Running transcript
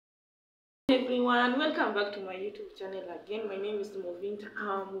Everyone, welcome back to my YouTube channel again. My name is Movint.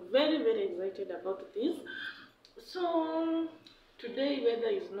 I'm very excited about this. So today weather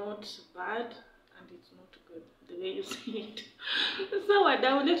is not bad and it's not good the way you see it. So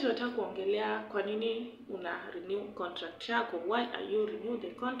wadau, leo tunataka kuongelea kwa nini una renew contract yako. Why are you renew the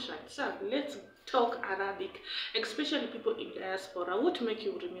contract? So let's talk Arabic, especially people in diaspora. What make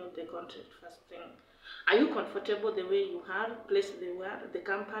you renew the contract first thing? Are you comfortable the way you are, place they were, the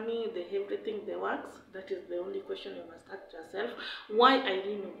company, the everything, the works? That is the only question you must ask yourself. Why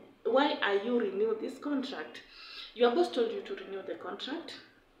are you renew this contract? Your boss told you to renew the contract,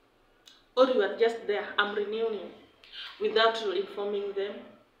 or you are just there, I'm renewing, without informing them,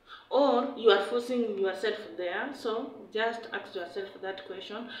 or you are forcing yourself there. So just ask yourself that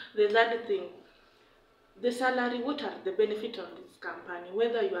question. The third thing, the salary, what are the benefits of this company?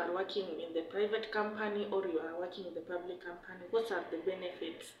 Whether you are working in the private company or you are working in the public company, what are the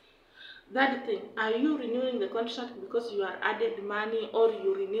benefits? That thing, are you renewing the contract because you are added money, or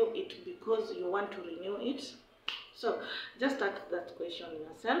you renew it because you want to renew it? So just ask that question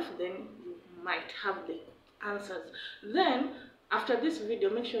yourself, then you might have the answers. Then after this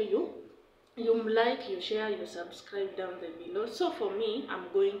video, make sure you like, you share, you subscribe down there below. So for me, I'm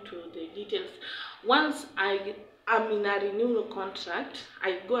going to the details. Once I am in a renewal contract,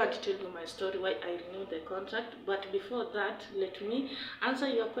 I go and tell you my story why I renew the contract. But before that, let me answer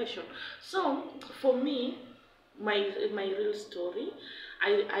your question. So for me, my real story,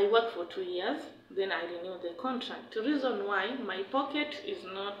 I work for 2 years, then I renew the contract. The reason why, my pocket is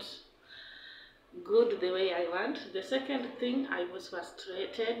not good the way I want. The second thing, I was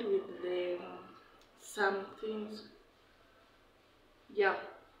frustrated with some things. Yeah,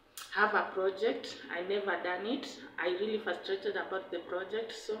 have a project, I never done it. I really frustrated about the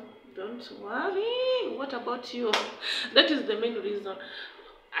project. So don't worry, what about you? That is the main reason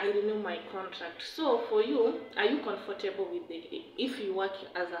I renew my contract. So for you, are you comfortable with it? If you work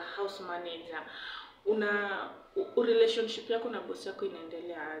as a house manager, relationship yako na boss yako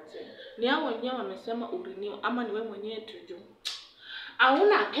inaendelea aje? Ni hao wenyewe wamesema urenew, ama ni wewe mwenyewe tu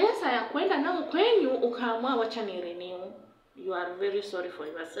hauna pesa ya kwenda nao kwenyu ukaamua wacha ni renew? You are very sorry for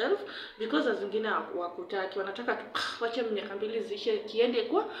yourself, because as wengine wakutaki, wanataka tu wacha miaka 2 ziishe kiende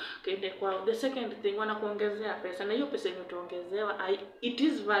kwa. The second thing, wanakuongezea pesa, na hiyo pesa yenye utaongezewa it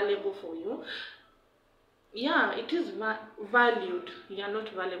is valuable for you. Yeah, it is valued. Yeah, not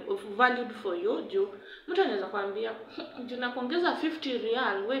valuable, valued for you. Juu mtu anaweza kuambia juu nakuongeza 50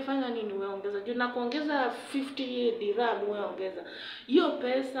 real, wewe fanya nini? Wewe ongeza. Juu nakuongeza 50 dirham, wewe ongeza. Hiyo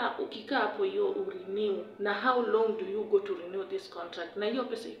pesa ukikaa hapo hiyo urenew, na how long do you go to renew this contract? Na hiyo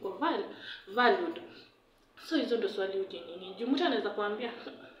pesa iko valued. So hizo ndo swali uje nini. Juu mtu anaweza kuambia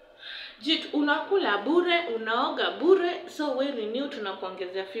jit unakula bure, unaoga bure, so we renew,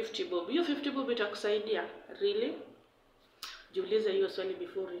 tunakuongezea 50 bob. Hiyo 50 bob itakusaidia really? Jiulize hiyo swali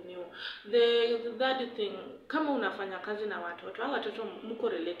before renew. The third thing, kama unafanya kazi na watoto, hao watoto mko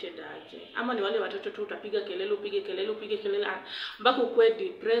related aje? Ama ni wale watoto tu utapiga kelele, upige kelele mpaka ukwe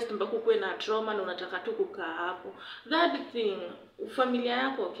depressed, mpaka ukwe na trauma na unataka tu kukaa hapo? That thing, familia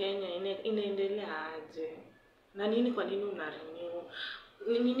yako Kenya inaendelea aje? Na nini, kwa nini una renew?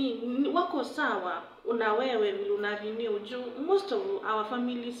 Nini wako sawa una wewe vile una renew? Juu most of our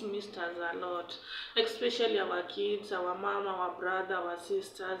families missed us a lot, especially our kids, our mama, our brother, our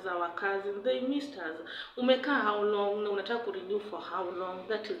sisters, our cousins, they missed us. Umekaa how long na unataka ku renew for how long?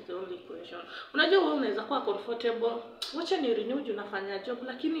 That is the only question. Unajua wewe unaweza kuwa comfortable, wacha ni renew juu nafanya job,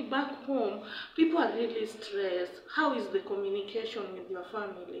 lakini back home people are really stressed. How is the communication with your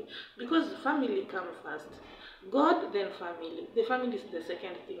family? Because family come first, God, then family. The family is the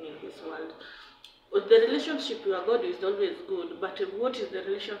second thing in this world. The relationship with your God is always good, but what is the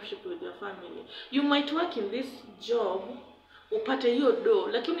relationship with your family? You might work in this job, upate hiyo do,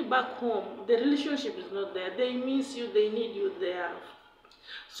 lakini back home the relationship is not there. They miss you, they need you there.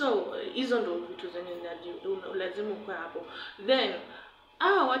 So hizo ndo vitu zenye lazima kwa hapo. Then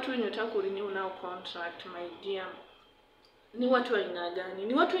watu wenye unataka kurenew nao contract, my dear, ni watu aina gani?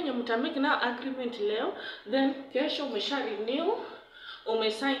 Ni watu wenye mtamake na agreement leo, then kesho umesha renew,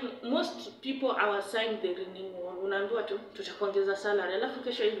 umesign. Most people our sign the renewal, unaambiwa tu tutakuongeza salary, alafu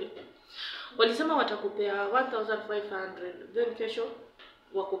kesho hivi walisema watakupea 1500, then kesho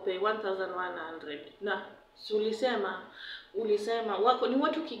wakupea 1100. Na si ulisema wako ni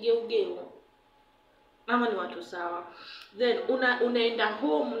watu kigeugeu ama ni watu sawa? Then unaenda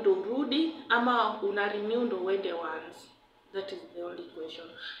home ndo urudi, ama una renew ndo uende once? That is the only question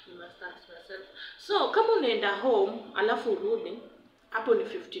you must ask yourself. So kama unaenda home alafu urudi, hapo ni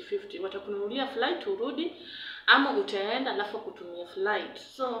 50-50. Watakununulia flight urudi, ama utaenda alafu kutumia flight.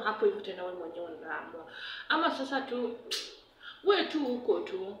 So hapo hivyo tena wewe mwenyewe unaamua. Ama sasa tu wewe tu huko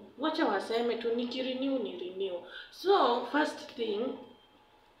tu, wacha waseme tu nikirenew ni renew. So first thing,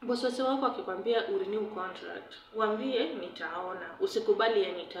 boss wako akikwambia urenew contract, waambie nitaona. Usikubali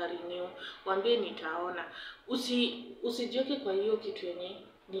ya nitarenew, waambie nitaona. Usijiweke kwa hiyo kitu yenye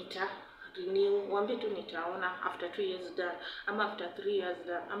renew, waambie tu nitaona after 2 years done, ama after 3 years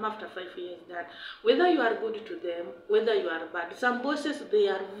done, ama after 5 years done. Whether you are good to them, whether you are bad. Some bosses, they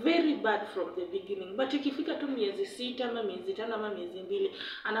are very bad from the beginning, but ikifika tu miezi 6 ama miezi 5 ama miezi 2,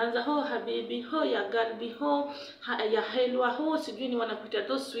 anaanza ho habibi, ho ya galbi, ho ya helwa, ho sijui ni wanakuita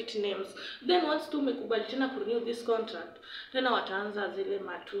those sweet names. Then once tu umekubali tena kurenew this contract, tena wataanza zile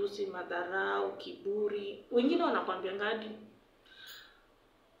matusi, madharau, kiburi. Wengine wanakwambia ngadi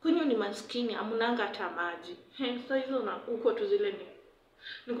kunyo ni maskini, amunanga hata maji. So hizo uko tu zile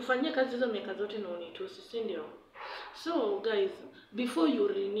ni kufanyia kazi hizo miaka zote na unitusi, si ndio? So guys, before you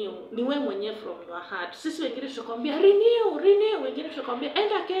renew, ni wewe mwenyewe from your heart. Sisi wengine tutakwambia renew, wengine tutakwambia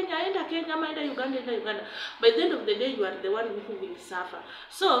enda Kenya, ama enda Uganda. By the end of the day, you are the one who will suffer.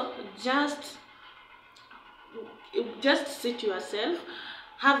 So just sit yourself,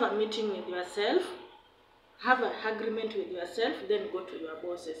 have a meeting with yourself, have an agreement with yourself, then go to your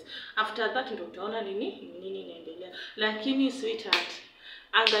bosses. After that ndio utaona nini inaendelea. Lakini sweetheart,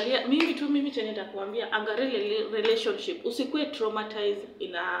 angalia mimi tena nitakwambia, angalia relationship. Usikue traumatized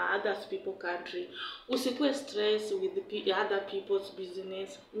in other people country. Usikue stress with other people's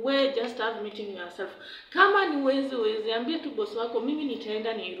business. We just have meeting yourself. Kama ni wezi ambie tu boss wako mimi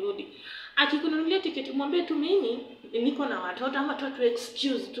nitaenda nirudi. Akikununulia tiketi mwambie tu mimi niko na watoto, ama tu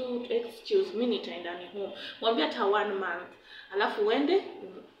excuse mimi nitaenda ni home. Mwambie hata 1 month. Alafu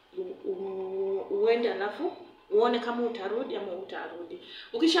uende alafu uone kama utarudi ama utarudi.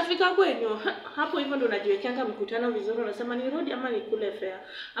 Ukishafika kwenyu, hapo hivyo ndo unajiwekea mkutano vizuri, unasema nirudi ama nikule fare.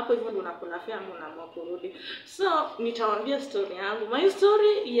 Hapo hivyo ndo unakula fare ama unaamua kurudi. So nitawaambia story yangu. My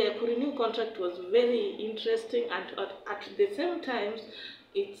story ya renew contract was very interesting, and at the same time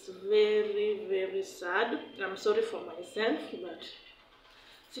it's very very sad. I'm sorry for myself, but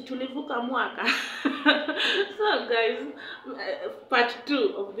situlivuka mwaka. So guys, part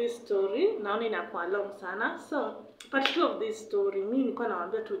 2 of this story, naona inakuwa long sana. So part 2 of this story, mimi nilikuwa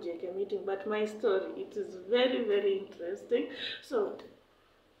nawaambia tu JK meeting, but my story, it is very very interesting. So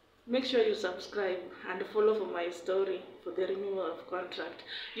make sure you subscribe and follow for my story for the renewal of contract.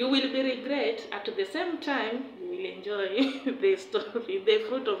 You will be regret, at the same time you will enjoy the story, the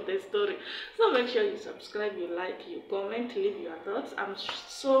fruit of the story. So make sure you subscribe, you like, you comment, leave your thoughts. I'm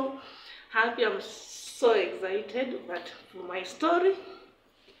so happy, I'm so excited, but for my story,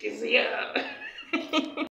 it is here.